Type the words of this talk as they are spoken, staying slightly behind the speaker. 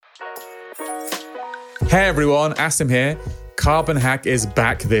Hey everyone, Asim here. Carbon Hack is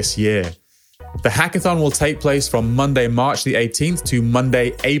back this year. The hackathon will take place from Monday, March the 18th to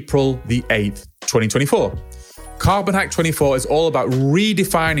Monday, April the 8th, 2024. Carbon Hack 24 is all about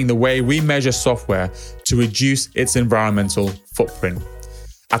redefining the way we measure software to reduce its environmental footprint.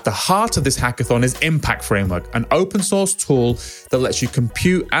 At the heart of this hackathon is Impact Framework, an open source tool that lets you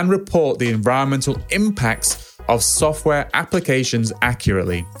compute and report the environmental impacts of software applications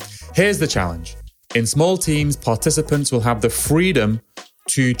accurately. Here's the challenge. In small teams, participants will have the freedom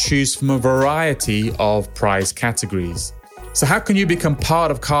to choose from a variety of prize categories. So how can you become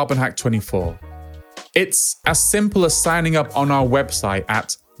part of Carbon Hack 24? It's as simple as signing up on our website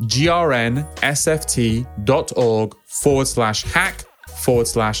at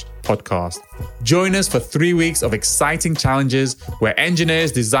grnsft.org/hack/podcast. Join us for 3 weeks of exciting challenges where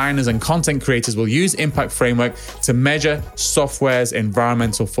engineers, designers, and content creators will use Impact Framework to measure software's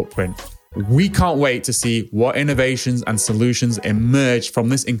environmental footprint. We can't wait to see what innovations and solutions emerge from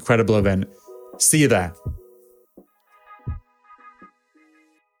this incredible event. See you there.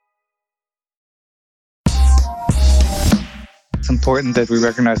 It's important that we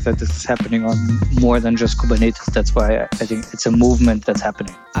recognize that this is happening on more than just Kubernetes. That's why I think it's a movement that's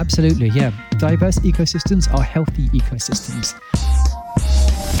happening. Absolutely, yeah. Diverse ecosystems are healthy ecosystems.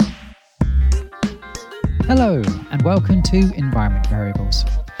 Hello, and welcome to Environment Variables,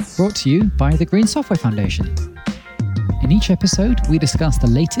 brought to you by the Green Software Foundation. In each episode, we discuss the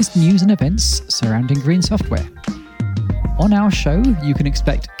latest news and events surrounding green software. On our show, you can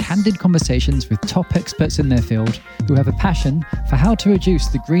expect candid conversations with top experts in their field who have a passion for how to reduce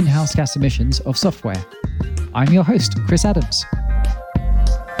the greenhouse gas emissions of software. I'm your host, Chris Adams.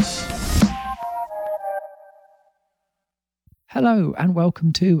 Hello, and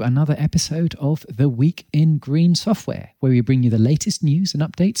welcome to another episode of The Week in Green Software, where we bring you the latest news and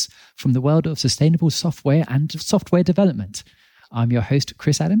updates from the world of sustainable software and software development. I'm your host,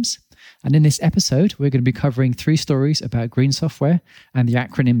 Chris Adams. And in this episode, we're going to be covering 3 stories about green software and the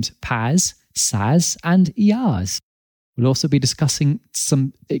acronyms PaaS, SaaS, and IaaS. We'll also be discussing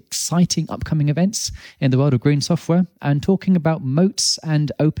some exciting upcoming events in the world of green software and talking about moats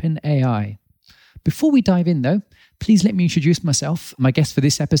and open AI. Before we dive in, though, please let me introduce myself, my guest for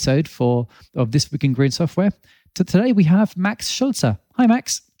this episode of This Week in Green Software. Today we have Max Schulze. Hi,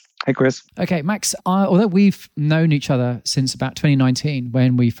 Max. Hi, Chris. Okay, Max, although we've known each other since about 2019,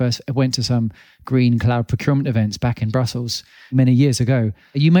 when we first went to some green cloud procurement events back in Brussels many years ago,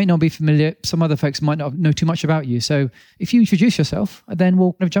 you may not be familiar. Some other folks might not know too much about you. So if you introduce yourself, then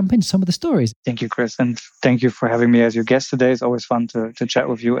we'll kind of jump into some of the stories. Thank you, Chris. And thank you for having me as your guest today. It's always fun to chat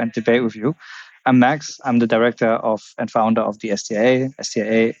with you and debate with you. I'm Max. I'm the director and founder of the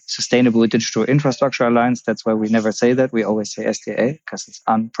SDIA, Sustainable Digital Infrastructure Alliance. That's why we never say that. We always say SDIA because it's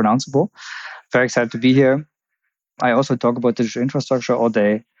unpronounceable. Very excited to be here. I also talk about digital infrastructure all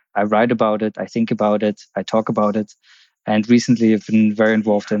day. I write about it. I think about it. I talk about it. And recently I've been very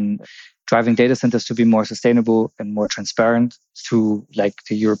involved in driving data centers to be more sustainable and more transparent through like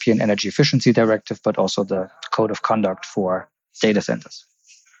the European Energy Efficiency Directive, but also the Code of Conduct for data centers.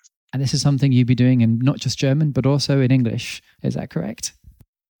 And this is something you'd be doing in not just German, but also in English. Is that correct?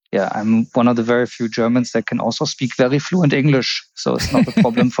 Yeah, I'm one of the very few Germans that can also speak very fluent English. So it's not a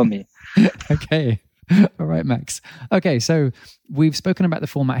problem for me. Okay. All right, Max. Okay, so we've spoken about the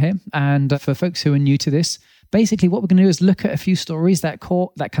format here. And for folks who are new to this, basically what we're going to do is look at a few stories that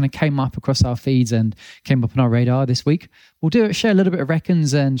kind of came up across our feeds and came up on our radar this week. We'll share a little bit of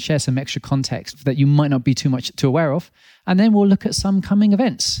reckons and share some extra context that you might not be too aware of. And then we'll look at some coming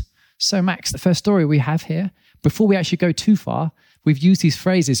events. So Max, the first story we have here, before we actually go too far, we've used these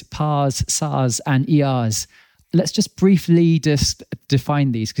phrases PaaS, SaaS, and IaaS. Let's just briefly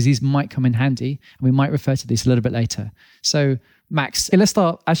define these because these might come in handy and we might refer to this a little bit later. So Max, let's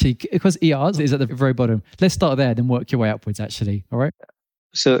start actually, because IaaS is at the very bottom. Let's start there, then work your way upwards actually, all right?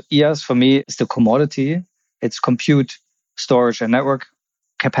 So IaaS for me is the commodity. It's compute, storage, and network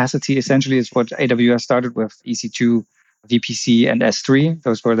capacity essentially is what AWS started with, EC2, VPC, and S3.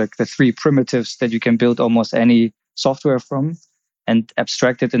 Those were like the 3 primitives that you can build almost any software from and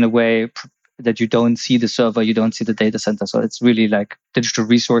abstract it in a way that you don't see the server, you don't see the data center. So it's really like digital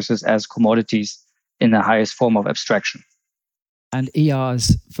resources as commodities in the highest form of abstraction. And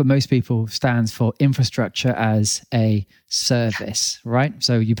IaaS, for most people, stands for infrastructure as a service, right?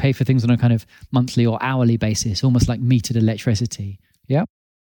 So you pay for things on a kind of monthly or hourly basis, almost like metered electricity. Yeah?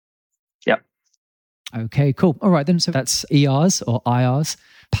 Yeah. Okay, cool. All right then. So that's IaaS or IaaS.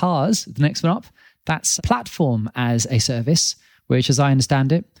 PaaS, the next one up, that's platform as a service, which as I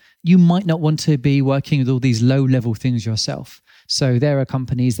understand it, you might not want to be working with all these low-level things yourself. So there are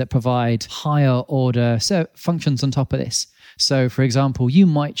companies that provide higher order functions on top of this. So for example, you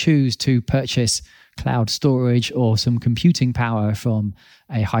might choose to purchase cloud storage or some computing power from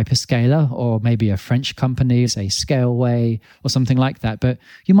a hyperscaler or maybe a French company, say Scaleway or something like that. But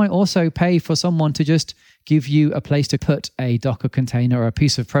you might also pay for someone to just give you a place to put a Docker container or a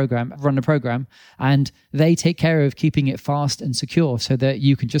piece of program, run a program, and they take care of keeping it fast and secure so that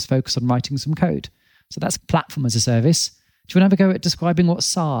you can just focus on writing some code. So that's platform as a service. Do you want to have a go at describing what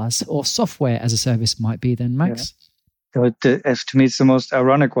SaaS or software as a service might be then, Max? Yeah. So to me, it's the most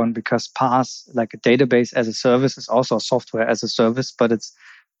ironic one because PaaS, like a database as a service, is also software as a service, but it's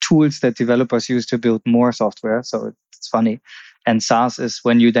tools that developers use to build more software. So it's funny. And SaaS is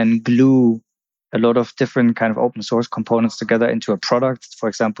when you then glue a lot of different kind of open source components together into a product. For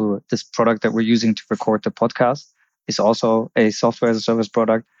example, this product that we're using to record the podcast is also a software as a service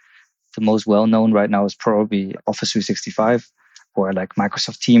product. The most well-known right now is probably Office 365 or like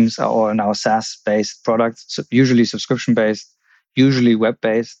Microsoft Teams or now SaaS-based products, so usually subscription-based, usually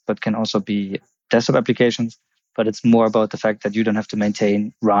web-based, but can also be desktop applications. But it's more about the fact that you don't have to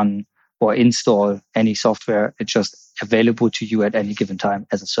maintain, run, or install any software. It's just available to you at any given time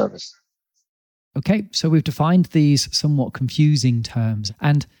as a service. Okay, so we've defined these somewhat confusing terms.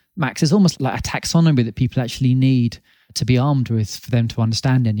 And Max, is almost like a taxonomy that people actually need to be armed with for them to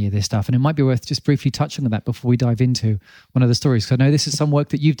understand any of this stuff. And it might be worth just briefly touching on that before we dive into one of the stories. So I know this is some work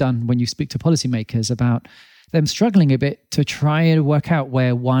that you've done when you speak to policymakers about them struggling a bit to try and work out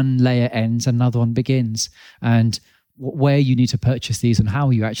where one layer ends, another one begins, and where you need to purchase these and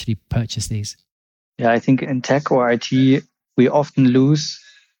how you actually purchase these. Yeah, I think in tech or IT, we often lose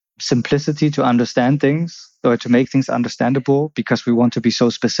simplicity to understand things or to make things understandable because we want to be so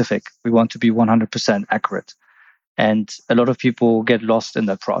specific. We want to be 100% accurate. And a lot of people get lost in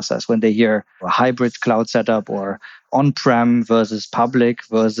that process when they hear a hybrid cloud setup or on-prem versus public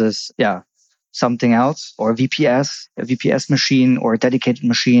versus, something else, or a VPS machine or a dedicated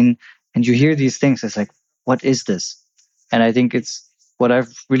machine. And you hear these things, it's like, what is this? And I think it's what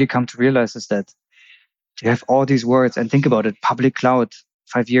I've really come to realize is that you have all these words and think about it. Public cloud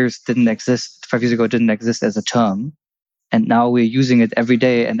 5 years ago didn't exist as a term. And now we're using it every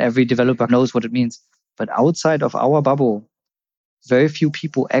day and every developer knows what it means. But outside of our bubble, very few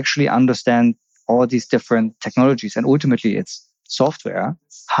people actually understand all these different technologies. And ultimately, it's software,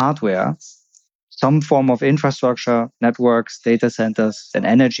 hardware, some form of infrastructure, networks, data centers, and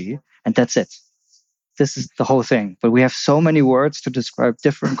energy. And that's it. This is the whole thing. But we have so many words to describe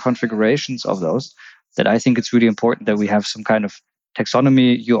different configurations of those that I think it's really important that we have some kind of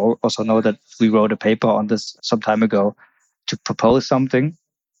taxonomy. You also know that we wrote a paper on this some time ago to propose something.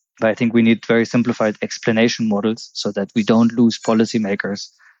 But I think we need very simplified explanation models so that we don't lose policymakers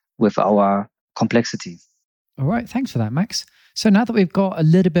with our complexity. All right. Thanks for that, Max. So now that we've got a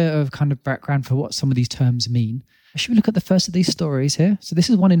little bit of kind of background for what some of these terms mean, should we look at the first of these stories here? So this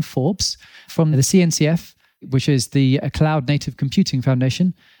is one in Forbes from the CNCF, which is the Cloud Native Computing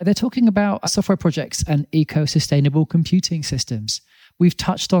Foundation. They're talking about software projects and eco-sustainable computing systems. We've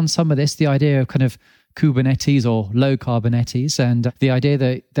touched on some of this, the idea of kind of Kubernetes or low Kubernetes, and the idea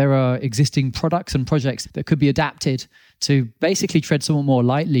that there are existing products and projects that could be adapted to basically tread somewhat more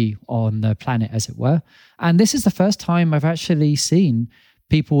lightly on the planet, as it were. And this is the first time I've actually seen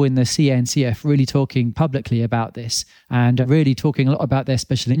people in the CNCF really talking publicly about this and really talking a lot about their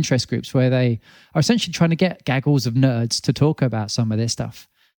special interest groups where they are essentially trying to get gaggles of nerds to talk about some of this stuff.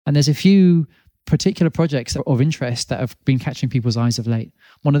 And there's a few particular projects of interest that have been catching people's eyes of late.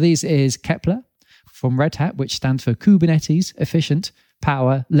 One of these is Kepler from Red Hat, which stands for Kubernetes Efficient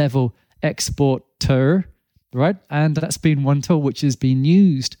Power Level Exporter, right? And that's been one tool which has been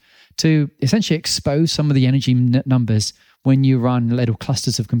used to essentially expose some of the energy numbers when you run little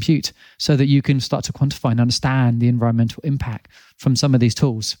clusters of compute so that you can start to quantify and understand the environmental impact from some of these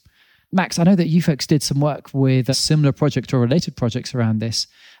tools. Max, I know that you folks did some work with a similar project or related projects around this,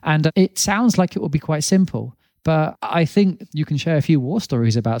 and it sounds like it will be quite simple, but I think you can share a few war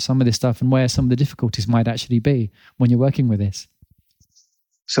stories about some of this stuff and where some of the difficulties might actually be when you're working with this.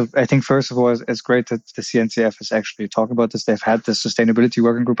 So I think, first of all, it's great that the CNCF is actually talking about this. They've had the sustainability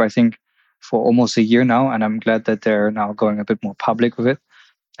working group, I think, for almost a year now, and I'm glad that they're now going a bit more public with it.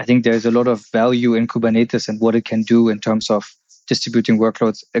 I think there's a lot of value in Kubernetes and what it can do in terms of distributing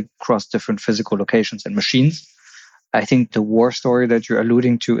workloads across different physical locations and machines. I think the war story that you're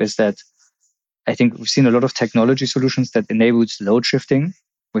alluding to is that I think we've seen a lot of technology solutions that enables load shifting,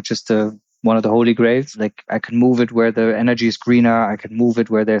 which is one of the holy grails. Like I can move it where the energy is greener, I can move it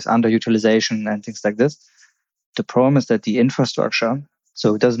where there's underutilization and things like this. The problem is that the infrastructure,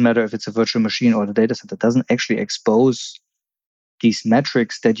 so it doesn't matter if it's a virtual machine or the data center, doesn't actually expose these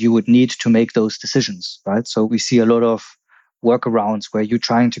metrics that you would need to make those decisions, right? So we see a lot of workarounds where you're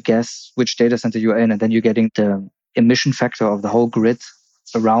trying to guess which data center you're in, and then you're getting the emission factor of the whole grid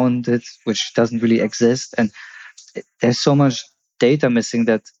around it, which doesn't really exist. And there's so much data missing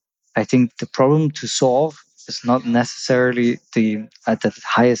that I think the problem to solve is not necessarily at the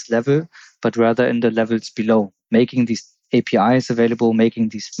highest level, but rather in the levels below, making these APIs available, making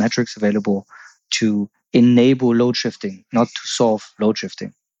these metrics available to enable load shifting, not to solve load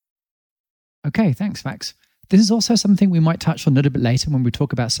shifting. Okay, thanks, Max. This is also something we might touch on a little bit later when we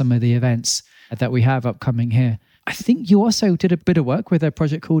talk about some of the events that we have upcoming here. I think you also did a bit of work with a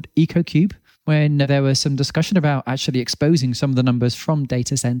project called EcoCube, when there was some discussion about actually exposing some of the numbers from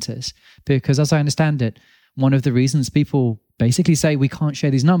data centers. Because as I understand it, one of the reasons people basically say we can't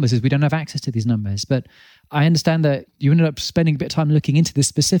share these numbers is we don't have access to these numbers. But I understand that you ended up spending a bit of time looking into this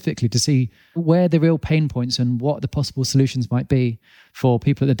specifically to see where the real pain points and what the possible solutions might be for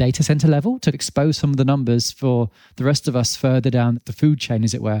people at the data center level to expose some of the numbers for the rest of us further down the food chain,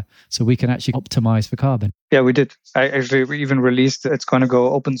 as it were, so we can actually optimize for carbon. Yeah, we did. We even released, it's going to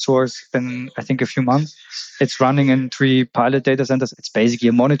go open source in, I think, a few months. It's running in 3 pilot data centers. It's basically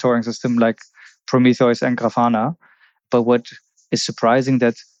a monitoring system like Prometheus and Grafana. But what is surprising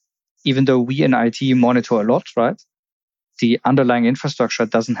that even though we in IT monitor a lot, right, the underlying infrastructure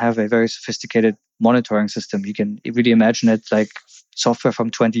doesn't have a very sophisticated monitoring system. You can really imagine it like software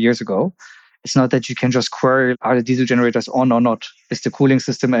from 20 years ago. It's not that you can just query, are the diesel generators on or not? Is the cooling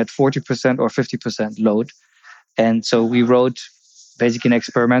system at 40% or 50% load? And so we wrote basically an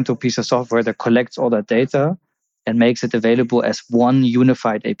experimental piece of software that collects all that data and makes it available as one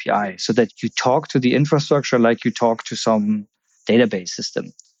unified API so that you talk to the infrastructure like you talk to some database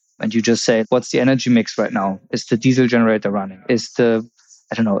system. And you just say, what's the energy mix right now? Is the diesel generator running? Is there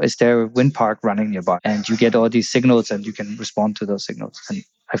a wind park running nearby? And you get all these signals and you can respond to those signals. And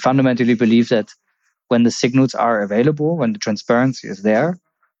I fundamentally believe that when the signals are available, when the transparency is there,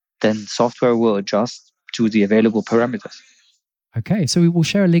 then software will adjust to the available parameters. Okay, so we will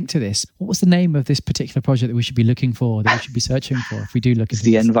share a link to this. What was the name of this particular project that we should be looking for, that we should be searching for if we do look at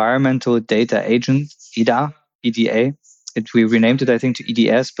the Environmental Data Agent, EDA. We renamed it, I think, to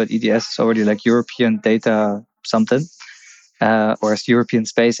EDS, but EDS is already like European Data something, or as European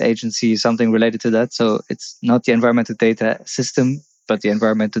Space Agency, something related to that. So it's not the Environmental Data System, but the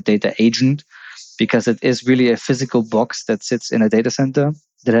Environmental Data Agent, because it is really a physical box that sits in a data center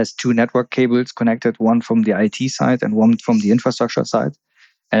that has 2 network cables connected, one from the IT side and one from the infrastructure side.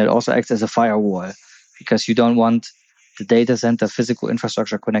 And it also acts as a firewall because you don't want the data center physical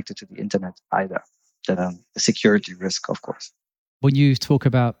infrastructure connected to the internet either. The security risk, of course. When you talk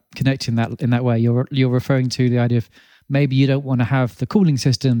about connecting that in that way, you're referring to the idea of maybe you don't want to have the cooling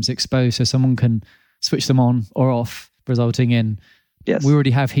systems exposed so someone can switch them on or off, resulting in, yes, we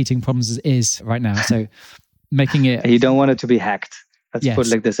already have heating problems as is right now. So making it... You don't want it to be hacked. Let's put it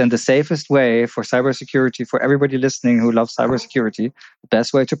like this. And the safest way for cybersecurity, for everybody listening who loves cybersecurity, the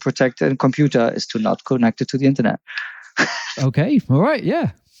best way to protect a computer is to not connect it to the internet. Okay. All right.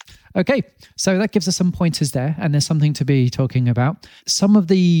 Yeah. Okay. So that gives us some pointers there, and there's something to be talking about. Some of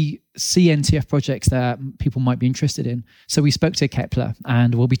the CNCF projects that people might be interested in. So we spoke to Kepler,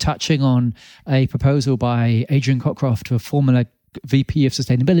 and we'll be touching on a proposal by Adrian Cockcroft, a former VP of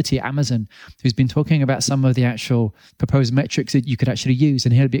Sustainability at Amazon, who's been talking about some of the actual proposed metrics that you could actually use.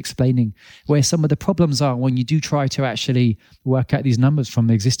 And he'll be explaining where some of the problems are when you do try to actually work out these numbers from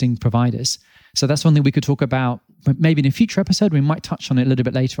the existing providers. So that's something we could talk about maybe in a future episode. We might touch on it a little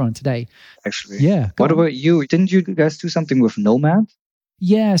bit later on today. Actually, yeah. What about you? Didn't you guys do something with Nomad?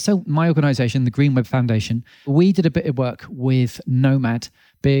 Yeah, so my organization, the Green Web Foundation, we did a bit of work with Nomad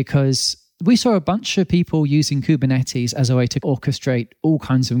because we saw a bunch of people using Kubernetes as a way to orchestrate all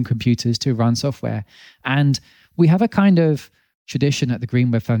kinds of computers to run software. And we have a kind of tradition at the Green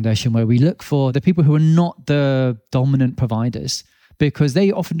Web Foundation where we look for the people who are not the dominant providers, because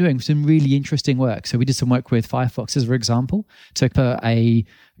they're often doing some really interesting work. So we did some work with Firefox, as an example, to put a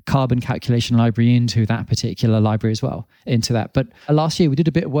carbon calculation library into that particular library as well, into that. But last year, we did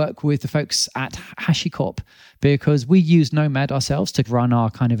a bit of work with the folks at HashiCorp because we use Nomad ourselves to run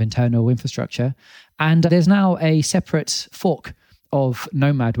our kind of internal infrastructure. And there's now a separate fork of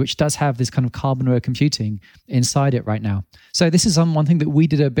Nomad, which does have this kind of carbon-aware computing inside it right now. So this is one thing that we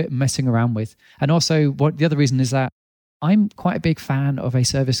did a bit messing around with. And also, the other reason is that I'm quite a big fan of a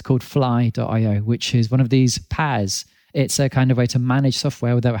service called fly.io, which is one of these PaaS. It's a kind of way to manage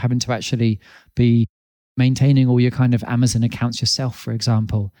software without having to actually be maintaining all your kind of Amazon accounts yourself, for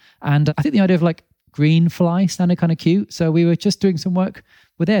example. And I think the idea of like Greenfly sounded kind of cute. So we were just doing some work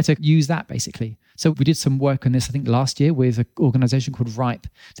with there to use that basically. So we did some work on this, I think, last year with an organization called Ripe.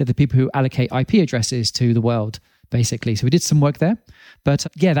 They're the people who allocate IP addresses to the world, basically. So we did some work there. But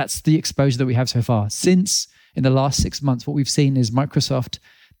yeah, that's the exposure that we have so far. Since in the last 6 months, what we've seen is Microsoft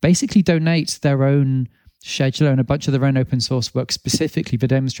basically donate their own scheduler and a bunch of their own open source work specifically for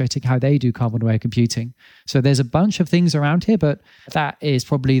demonstrating how they do carbon-aware computing. So there's a bunch of things around here, but that is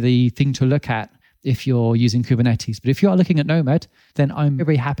probably the thing to look at if you're using Kubernetes. But if you are looking at Nomad, then I'm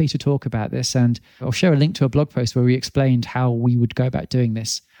very happy to talk about this. And I'll share a link to a blog post where we explained how we would go about doing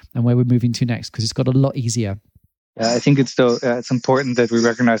this and where we're moving to next, because it's got a lot easier. I think it's important that we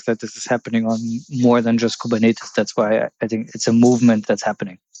recognize that this is happening on more than just Kubernetes. That's why I think it's a movement that's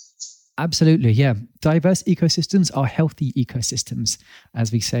happening. Absolutely, yeah. Diverse ecosystems are healthy ecosystems,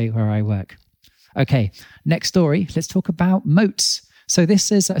 as we say where I work. Okay, next story. Let's talk about moats. So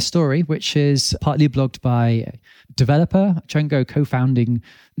this is a story which is partly blogged by developer, Django co-founding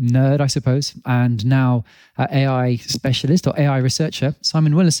nerd, I suppose, and now AI specialist or AI researcher,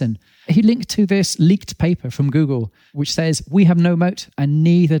 Simon Willison. He linked to this leaked paper from Google, which says, we have no moat and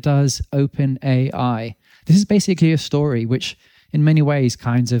neither does OpenAI. This is basically a story which in many ways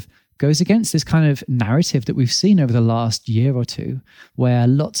kind of goes against this kind of narrative that we've seen over the last year or two, where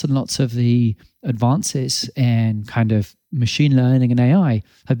lots and lots of the advances in kind of machine learning and AI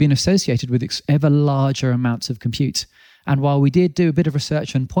have been associated with ever larger amounts of compute. And while we did do a bit of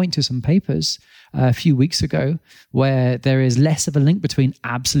research and point to some papers a few weeks ago where there is less of a link between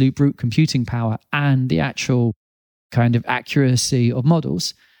absolute brute computing power and the actual kind of accuracy of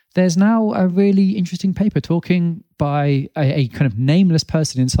models, there's now a really interesting paper talking by a kind of nameless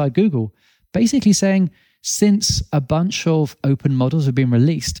person inside Google, basically saying since a bunch of open models have been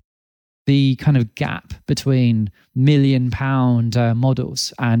released, the kind of gap between £1 million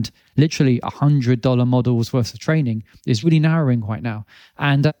models and literally $100 models worth of training is really narrowing right now.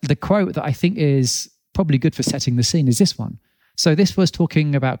 And the quote that I think is probably good for setting the scene is this one. So this was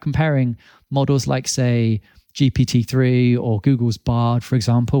talking about comparing models like, say, GPT-3 or Google's Bard, for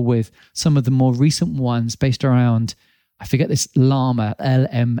example, with some of the more recent ones based around, I forget this, Llama,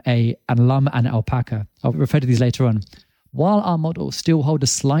 LMA, and Llama and Alpaca. I'll refer to these later on. While our models still hold a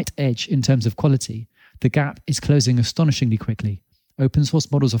slight edge in terms of quality, the gap is closing astonishingly quickly. Open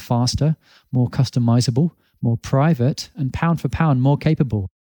source models are faster, more customizable, more private, and pound for pound more capable.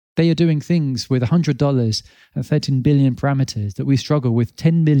 They are doing things with $100 and 13 billion parameters that we struggle with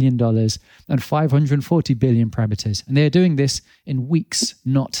 $10 million and 540 billion parameters. And they are doing this in weeks,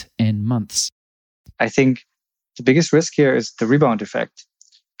 not in months. I think the biggest risk here is the rebound effect,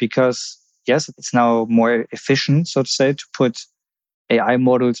 because yes, it's now more efficient, so to say, to put AI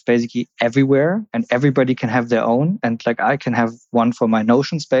models basically everywhere and everybody can have their own. And like I can have one for my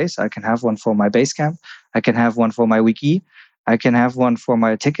Notion space, I can have one for my Basecamp, I can have one for my wiki, I can have one for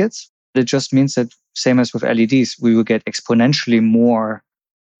my tickets. It just means that, same as with LEDs, we will get exponentially more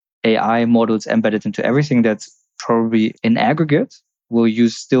AI models embedded into everything that probably in aggregate will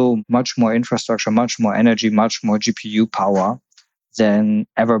use still much more infrastructure, much more energy, much more GPU power than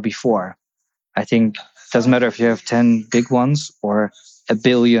ever before. I think it doesn't matter if you have 10 big ones or a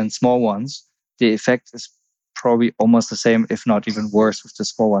billion small ones, the effect is probably almost the same, if not even worse with the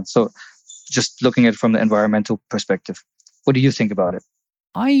small ones. So just looking at it from the environmental perspective. What do you think about it?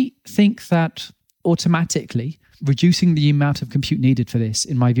 I think that automatically reducing the amount of compute needed for this,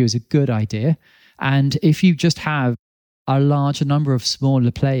 in my view, is a good idea. And if you just have a larger number of smaller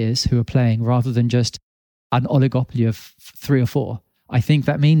players who are playing rather than just an oligopoly of 3 or 4, I think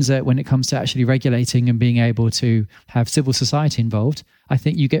that means that when it comes to actually regulating and being able to have civil society involved, I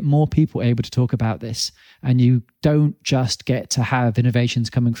think you get more people able to talk about this. And you don't just get to have innovations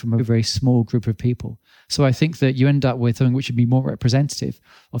coming from a very small group of people. So I think that you end up with something which would be more representative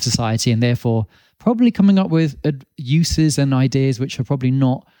of society and therefore probably coming up with uses and ideas which are probably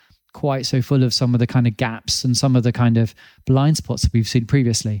not quite so full of some of the kind of gaps and some of the kind of blind spots that we've seen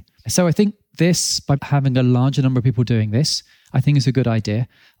previously. So I think this, by having a larger number of people doing this, I think is a good idea.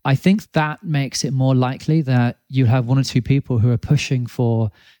 I think that makes it more likely that you have 1 or 2 people who are pushing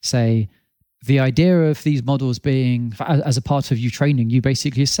for, say, the idea of these models being, as a part of you training, you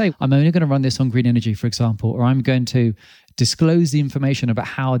basically say, I'm only going to run this on green energy, for example, or I'm going to disclose the information about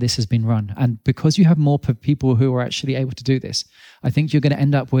how this has been run. And because you have more people who are actually able to do this, I think you're going to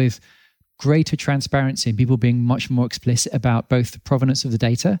end up with greater transparency and people being much more explicit about both the provenance of the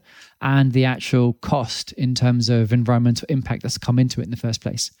data and the actual cost in terms of environmental impact that's come into it in the first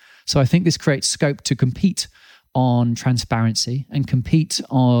place. So I think this creates scope to compete on transparency and compete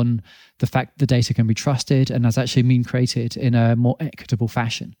on the fact the data can be trusted and has actually been created in a more equitable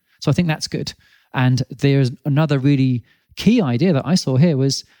fashion. So I think that's good. And there's another really key idea that I saw here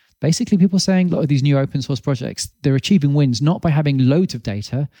was basically people saying a lot of these new open source projects, they're achieving wins not by having loads of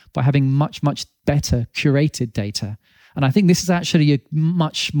data, but having much, much better curated data. And I think this is actually a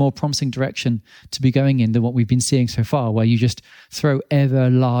much more promising direction to be going in than what we've been seeing so far, where you just throw ever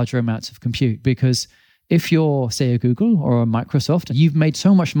larger amounts of compute. Because if you're, say, a Google or a Microsoft, you've made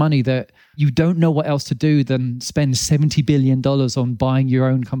so much money that you don't know what else to do than spend $70 billion on buying your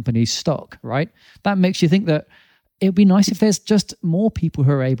own company's stock, right? That makes you think that it'd be nice if there's just more people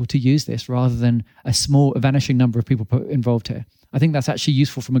who are able to use this rather than a vanishing number of people involved here. I think that's actually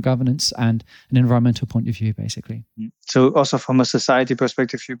useful from a governance and an environmental point of view, basically. So also from a society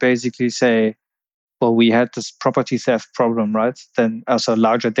perspective, you basically say, well, we had this property theft problem, right? Then also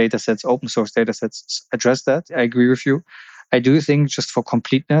larger data sets, open source data sets address that. I agree with you. I do think just for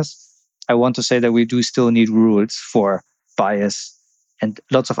completeness, I want to say that we do still need rules for bias and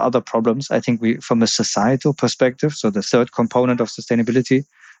lots of other problems. I think from a societal perspective, so the third component of sustainability,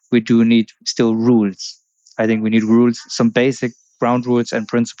 we do need still rules. I think we need rules, some basic ground rules and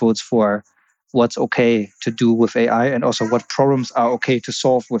principles for what's okay to do with AI and also what problems are okay to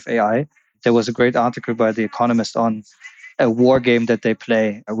solve with AI. There was a great article by The Economist on a war game that they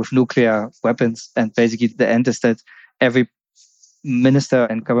play with nuclear weapons. And basically the end is that every minister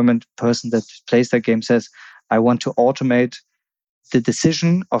and government person that plays that game says, I want to automate the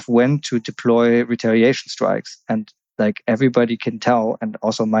decision of when to deploy retaliation strikes. And like everybody can tell. And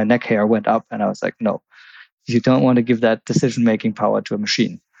also my neck hair went up and I was like, no, you don't want to give that decision-making power to a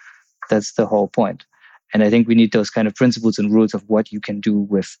machine. That's the whole point. And I think we need those kind of principles and rules of what you can do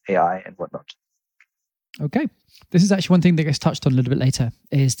with AI and whatnot. Okay. This is actually one thing that gets touched on a little bit later,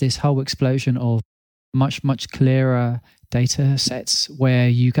 is this whole explosion of much, much clearer data sets where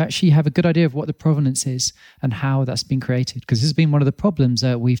you actually have a good idea of what the provenance is and how that's been created. Because this has been one of the problems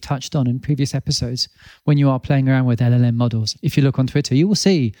that we've touched on in previous episodes when you are playing around with LLM models. If you look on Twitter, you will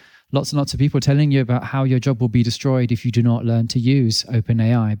see lots and lots of people telling you about how your job will be destroyed if you do not learn to use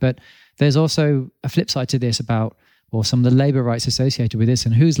OpenAI. But there's also a flip side to this about, well, some of the labor rights associated with this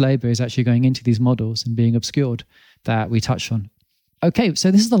and whose labor is actually going into these models and being obscured that we touched on. Okay,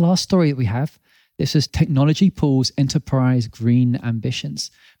 so this is the last story that we have. This is Technology Pools Enterprise Green Ambitions.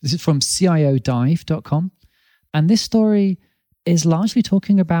 This is from ciodive.com. And this story is largely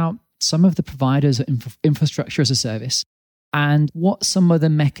talking about some of the providers of infrastructure as a service and what some of the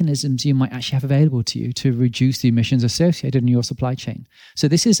mechanisms you might actually have available to you to reduce the emissions associated in your supply chain. So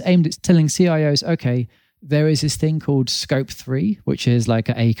this is aimed at telling CIOs, okay, there is this thing called Scope 3, which is like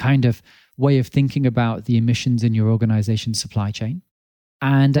a kind of way of thinking about the emissions in your organization's supply chain.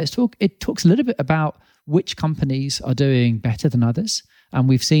 And it talks a little bit about which companies are doing better than others. And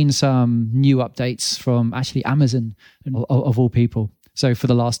we've seen some new updates from actually Amazon, of all people. So for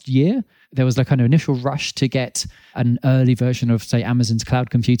the last year, there was the kind of initial rush to get an early version of, say, Amazon's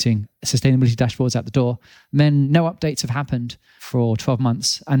cloud computing sustainability dashboards out the door. And then no updates have happened for 12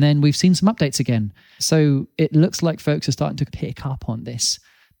 months. And then we've seen some updates again. So it looks like folks are starting to pick up on this.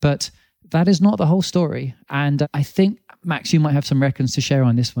 But that is not the whole story. And I think, Max, you might have some reckons to share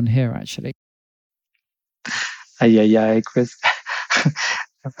on this one here, actually. Yeah, Chris.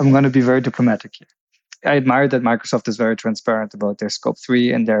 I'm going to be very diplomatic here. I admire that Microsoft is very transparent about their Scope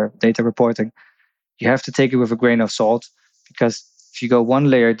 3 and their data reporting. You have to take it with a grain of salt because if you go one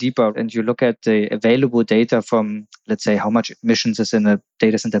layer deeper and you look at the available data from, let's say, how much emissions is in a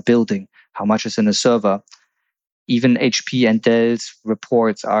data center building, how much is in a server, even HP and Dell's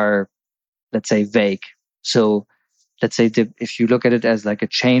reports are, let's say, vague. So let's say if you look at it as like a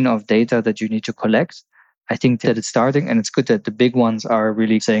chain of data that you need to collect, I think that it's starting, and it's good that the big ones are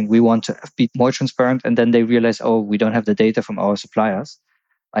really saying we want to be more transparent, and then they realize, oh, we don't have the data from our suppliers.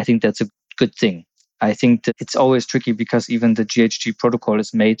 I think that's a good thing. I think that it's always tricky because even the GHG protocol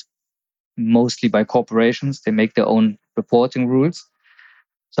is made mostly by corporations. They make their own reporting rules.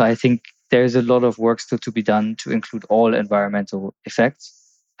 So I think there's a lot of work still to be done to include all environmental effects.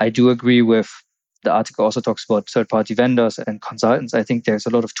 I do agree with the article also talks about third-party vendors and consultants. I think there's a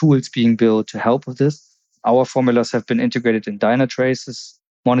lot of tools being built to help with this. Our formulas have been integrated in Dynatrace's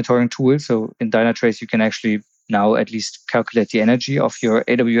monitoring tool. So in Dynatrace, you can actually now at least calculate the energy of your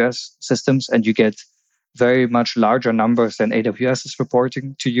AWS systems, and you get very much larger numbers than AWS is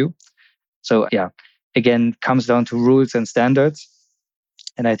reporting to you. So yeah, again, comes down to rules and standards.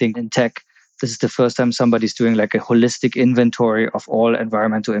 And I think in tech, this is the first time somebody's doing like a holistic inventory of all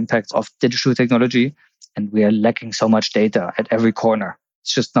environmental impacts of digital technology. And we are lacking so much data at every corner.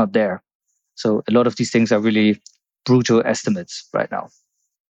 It's just not there. So a lot of these things are really brutal estimates right now.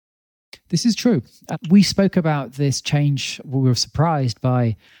 This is true. We spoke about this change. We were surprised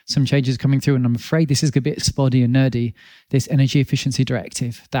by some changes coming through, and I'm afraid this is a bit spotty and nerdy. This energy efficiency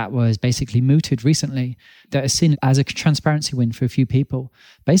directive that was basically mooted recently, that is seen as a transparency win for a few people.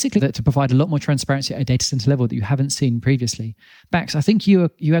 Basically, that to provide a lot more transparency at a data center level that you haven't seen previously. Max, I think you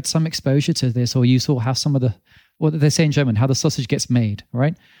had some exposure to this, or you saw how some of the, what they say in German, how the sausage gets made,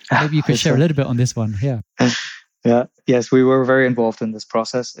 right? Maybe you could share a little bit on this one. Yeah. Yeah. Yes, we were very involved in this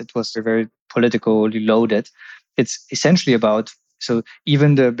process. It was very politically loaded. It's essentially about, so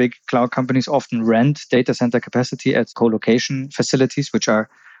even the big cloud companies often rent data center capacity at co-location facilities, which are,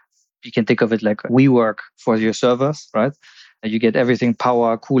 you can think of it like WeWork for your servers, right? You get everything,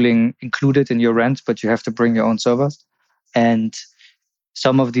 power, cooling included in your rent, but you have to bring your own servers. And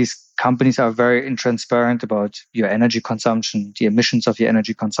some of these companies are very intransparent about your energy consumption, the emissions of your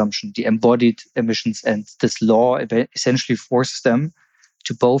energy consumption, the embodied emissions. And this law essentially forces them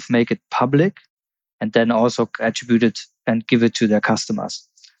to both make it public and then also attribute it and give it to their customers.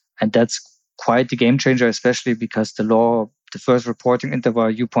 And that's quite the game changer, especially because the law, the first reporting interval,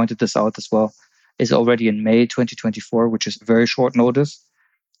 you pointed this out as well, is already in May 2024, which is very short notice,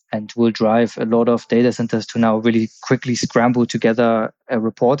 and will drive a lot of data centers to now really quickly scramble together a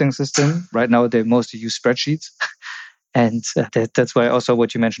reporting system. Right now, they mostly use spreadsheets. And that's why also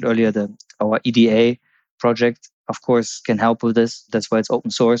what you mentioned earlier, our EDA project, of course, can help with this. That's why it's open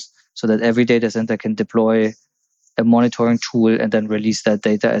source, so that every data center can deploy a monitoring tool and then release that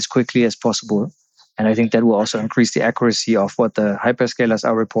data as quickly as possible. And I think that will also increase the accuracy of what the hyperscalers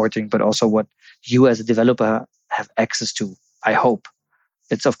are reporting, but also what you as a developer have access to, I hope.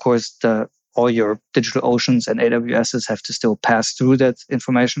 It's, of course, all your DigitalOceans and AWSs have to still pass through that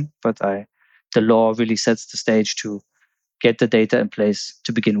information, but the law really sets the stage to get the data in place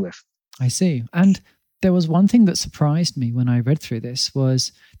to begin with. I see. And there was one thing that surprised me when I read through this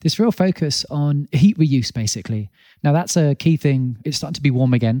was this real focus on heat reuse, basically. Now, that's a key thing. It's starting to be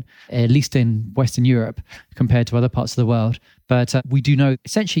warm again, at least in Western Europe compared to other parts of the world. But we do know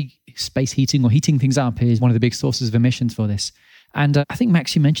essentially space heating or heating things up is one of the big sources of emissions for this. And I think,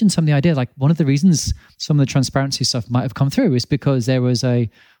 Max, you mentioned some of the idea, like one of the reasons some of the transparency stuff might have come through is because there was a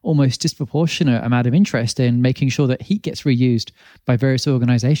almost disproportionate amount of interest in making sure that heat gets reused by various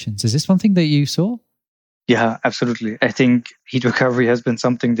organizations. Is this one thing that you saw? Yeah, absolutely. I think heat recovery has been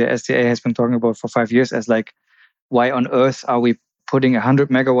something the SDA has been talking about for 5 years as like, why on earth are we putting 100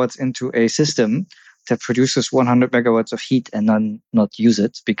 megawatts into a system that produces 100 megawatts of heat and then not use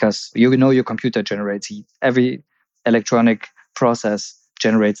it? Because you know your computer generates heat. Every electronic process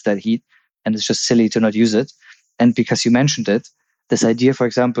generates that heat, and it's just silly to not use it. And because you mentioned it, this idea, for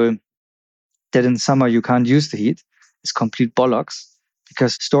example, that in summer you can't use the heat is complete bollocks,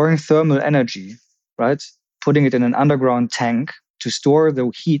 because storing thermal energy, right, putting it in an underground tank to store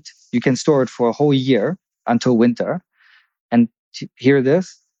the heat, you can store it for a whole year until winter. And hear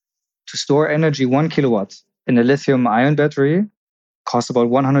this, to store energy 1 kilowatt in a lithium ion battery costs about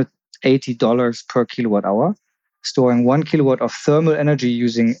 $180 per kilowatt hour. Storing 1 kilowatt of thermal energy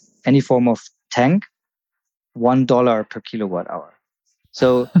using any form of tank, $1 per kilowatt hour.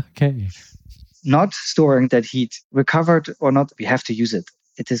 So okay, not storing that heat, recovered or not, we have to use it.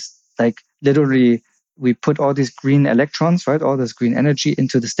 It is like literally we put all these green electrons, right, all this green energy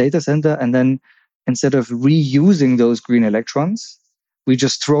into this data center, and then instead of reusing those green electrons, we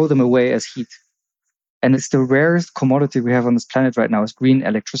just throw them away as heat. And it's the rarest commodity we have on this planet right now is green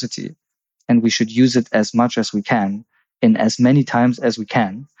electricity. And we should use it as much as we can in as many times as we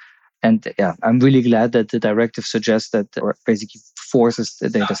can. And yeah, I'm really glad that the directive suggests that, or basically forces the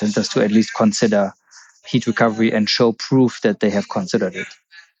data centers to at least consider heat recovery and show proof that they have considered it.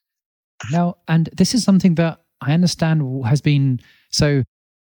 Now, and this is something that I understand has been, so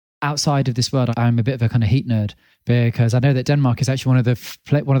outside of this world, I'm a bit of a kind of heat nerd, because I know that Denmark is actually one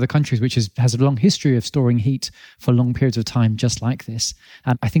of the countries which has a long history of storing heat for long periods of time, just like this.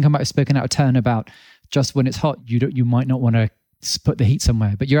 And I think I might have spoken out of turn about just when it's hot, you might not want to put the heat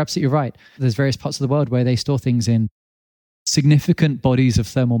somewhere. But you're absolutely right. There's various parts of the world where they store things in significant bodies of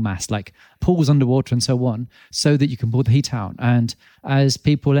thermal mass, like pools underwater and so on, so that you can pull the heat out. And as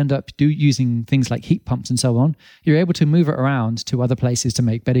people end up using things like heat pumps and so on, you're able to move it around to other places to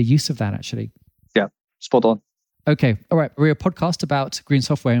make better use of that, actually. Yeah, spot on. Okay. All right. We're a podcast about green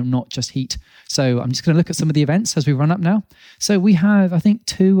software and not just heat. So I'm just going to look at some of the events as we run up now. So we have, I think,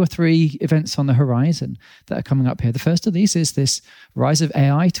 2 or 3 events on the horizon that are coming up here. The first of these is this Rise of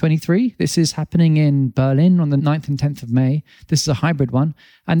AI 23. This is happening in Berlin on the 9th and 10th of May. This is a hybrid one.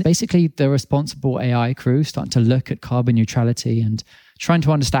 And basically, the responsible AI crew starting to look at carbon neutrality and trying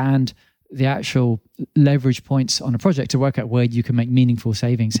to understand the actual leverage points on a project to work out where you can make meaningful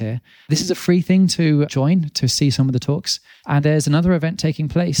savings here. This is a free thing to join to see some of the talks. And there's another event taking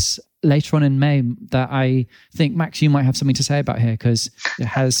place later on in May that I think, Max, you might have something to say about here because it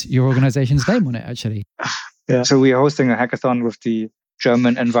has your organization's name on it, actually. Yeah. So we are hosting a hackathon with the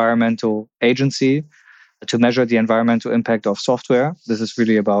German Environmental Agency to measure the environmental impact of software. This is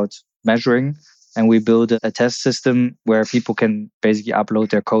really about measuring. And we build a test system where people can basically upload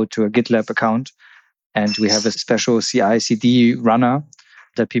their code to a GitLab account. And we have a special CI/CD runner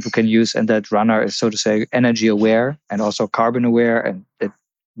that people can use. And that runner is, so to say, energy aware and also carbon aware. And it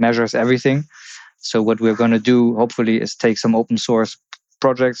measures everything. So what we're going to do, hopefully, is take some open source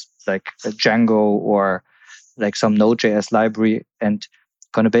projects like Django or like some Node.js library and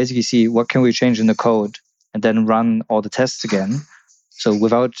going to basically see what can we change in the code and then run all the tests again. So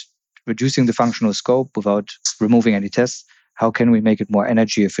without reducing the functional scope, without removing any tests, how can we make it more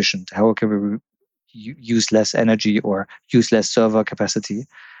energy efficient? How can we use less energy or use less server capacity?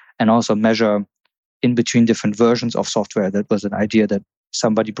 And also measure in between different versions of software. That was an idea that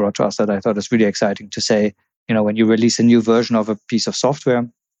somebody brought to us that I thought was really exciting to say, when you release a new version of a piece of software,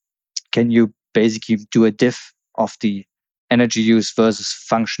 can you basically do a diff of the energy use versus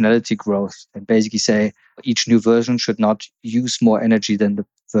functionality growth and basically say each new version should not use more energy than the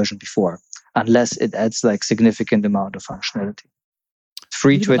version before, unless it adds like significant amount of functionality. It's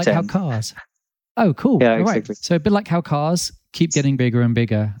free to attend. Like how cars. Oh, cool. Yeah, all exactly. Right. So a bit like how cars keep getting bigger and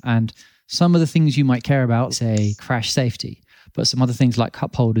bigger, and some of the things you might care about, say crash safety, but some other things like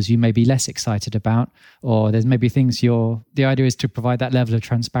cup holders you may be less excited about, or there's maybe things the idea is to provide that level of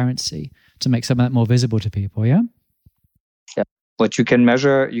transparency to make some of that more visible to people, yeah? Yeah. What you can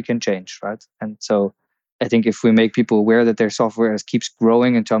measure, you can change, right? And so I think if we make people aware that their software keeps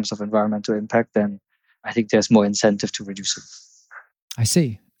growing in terms of environmental impact, then I think there's more incentive to reduce it. I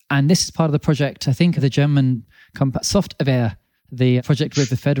see. And this is part of the project, I think, of the German Software, the project with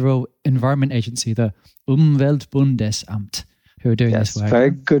the Federal Environment Agency, the Umweltbundesamt, who are doing this work. Very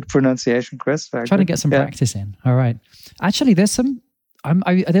good pronunciation, Chris. Trying to get some practice in. All right. Actually, there's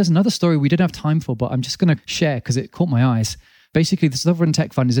another story we didn't have time for, but I'm just going to share because it caught my eyes. Basically, the Sovereign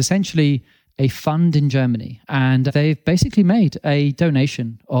Tech Fund is essentially a fund in Germany, and they've basically made a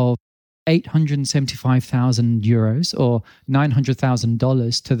donation of 875,000 euros or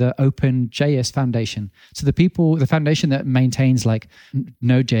 $900,000 to the OpenJS Foundation. So the foundation that maintains like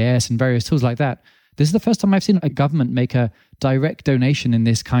Node.js and various tools like that. This is the first time I've seen a government make a direct donation in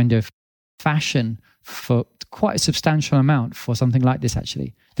this kind of fashion for quite a substantial amount for something like this,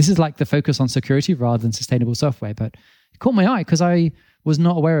 actually. This is like the focus on security rather than sustainable software, but it caught my eye because I was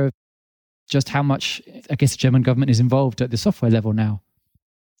not aware of just how much, I guess, the German government is involved at the software level now.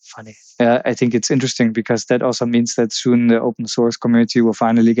 Funny. I think it's interesting because that also means that soon the open source community will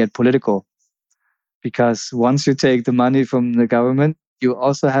finally get political. Because once you take the money from the government, you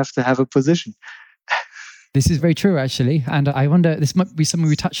also have to have a position. This is very true, actually. And I wonder, this might be something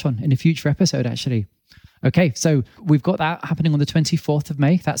we touch on in a future episode, actually. Okay, so we've got that happening on the 24th of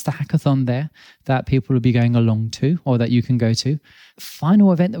May. That's the hackathon there that people will be going along to or that you can go to.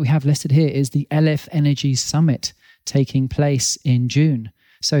 Final event that we have listed here is the LF Energy Summit taking place in June.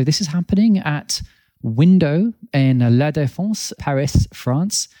 So this is happening at Window in La Défense, Paris,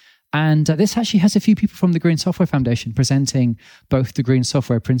 France. And this actually has a few people from the Green Software Foundation presenting both the Green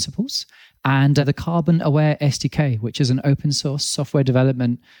Software Principles and the Carbon Aware SDK, which is an open source software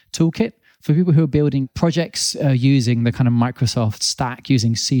development toolkit for people who are building projects using the kind of Microsoft stack,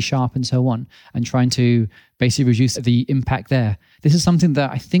 using C# and so on, and trying to basically reduce the impact there. This is something that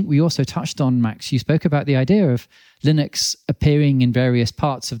I think we also touched on, Max. You spoke about the idea of Linux appearing in various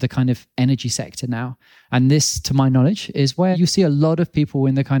parts of the kind of energy sector now. And this, to my knowledge, is where you see a lot of people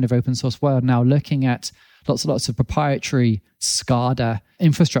in the kind of open source world now looking at lots of proprietary SCADA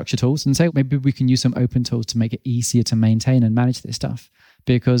infrastructure tools and say, maybe we can use some open tools to make it easier to maintain and manage this stuff.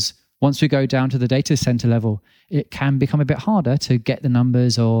 Because once we go down to the data center level, it can become a bit harder to get the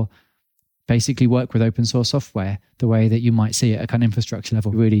numbers or basically work with open source software the way that you might see at a kind of infrastructure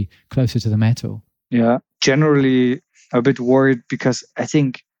level, really closer to the metal. Yeah, generally a bit worried because I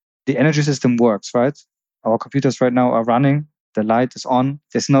think the energy system works, right? Our computers right now are running. The light is on.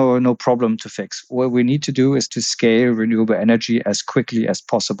 There's no problem to fix. What we need to do is to scale renewable energy as quickly as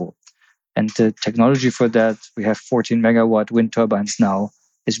possible. And the technology for that, we have 14 megawatt wind turbines now,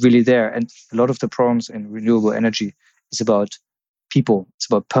 is really there. And a lot of the problems in renewable energy is about people. It's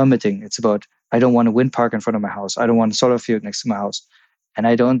about permitting. It's about, I don't want a wind park in front of my house. I don't want a solar field next to my house. And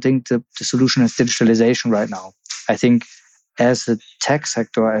I don't think the solution is digitalization right now. I think as the tech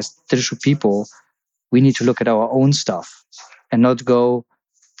sector, as digital people, we need to look at our own stuff and not go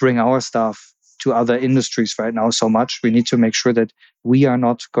bring our stuff to other industries right now so much. We need to make sure that we are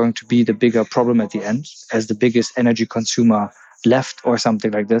not going to be the bigger problem at the end as the biggest energy consumer left or something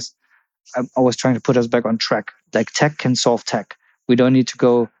like this. I'm always trying to put us back on track. Like tech can solve tech. We don't need to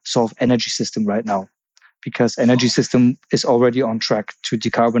go solve energy system right now because energy system is already on track to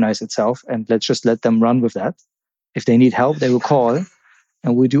decarbonize itself. And let's just let them run with that. If they need help, they will call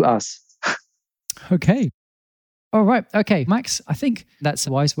and we'll do us. Okay. All right. Okay, Max, I think that's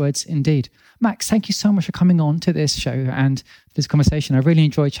wise words indeed. Max, thank you so much for coming on to this show and this conversation. I really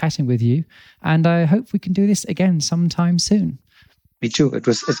enjoyed chatting with you. And I hope we can do this again sometime soon. Me too.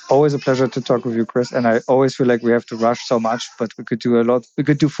 It's always a pleasure to talk with you, Chris. And I always feel like we have to rush so much, but we could do a lot. We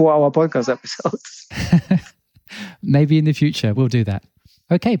could do 4-hour podcast episodes. Maybe in the future we'll do that.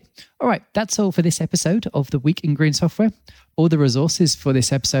 Okay. All right. That's all for this episode of The Week in Green Software. All the resources for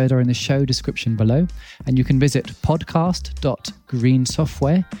this episode are in the show description below, and you can visit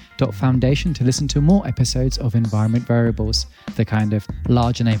podcast.greensoftware.foundation to listen to more episodes of Environment Variables, the kind of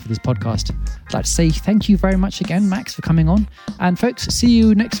larger name for this podcast. I'd like to say thank you very much again, Max, for coming on. And folks, see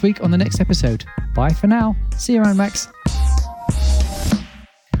you next week on the next episode. Bye for now. See you around, Max.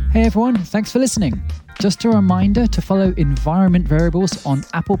 Hey everyone, thanks for listening. Just a reminder to follow Environment Variables on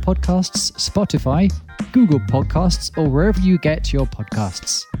Apple Podcasts, Spotify, Google Podcasts, or wherever you get your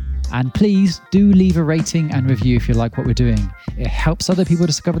podcasts. And please do leave a rating and review if you like what we're doing. It helps other people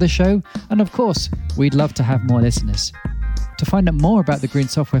discover the show. And of course, we'd love to have more listeners. To find out more about the Green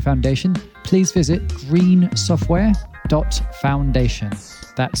Software Foundation, please visit greensoftware.foundation.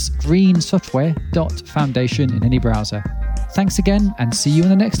 That's greensoftware.foundation in any browser. Thanks again and see you in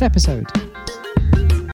the next episode.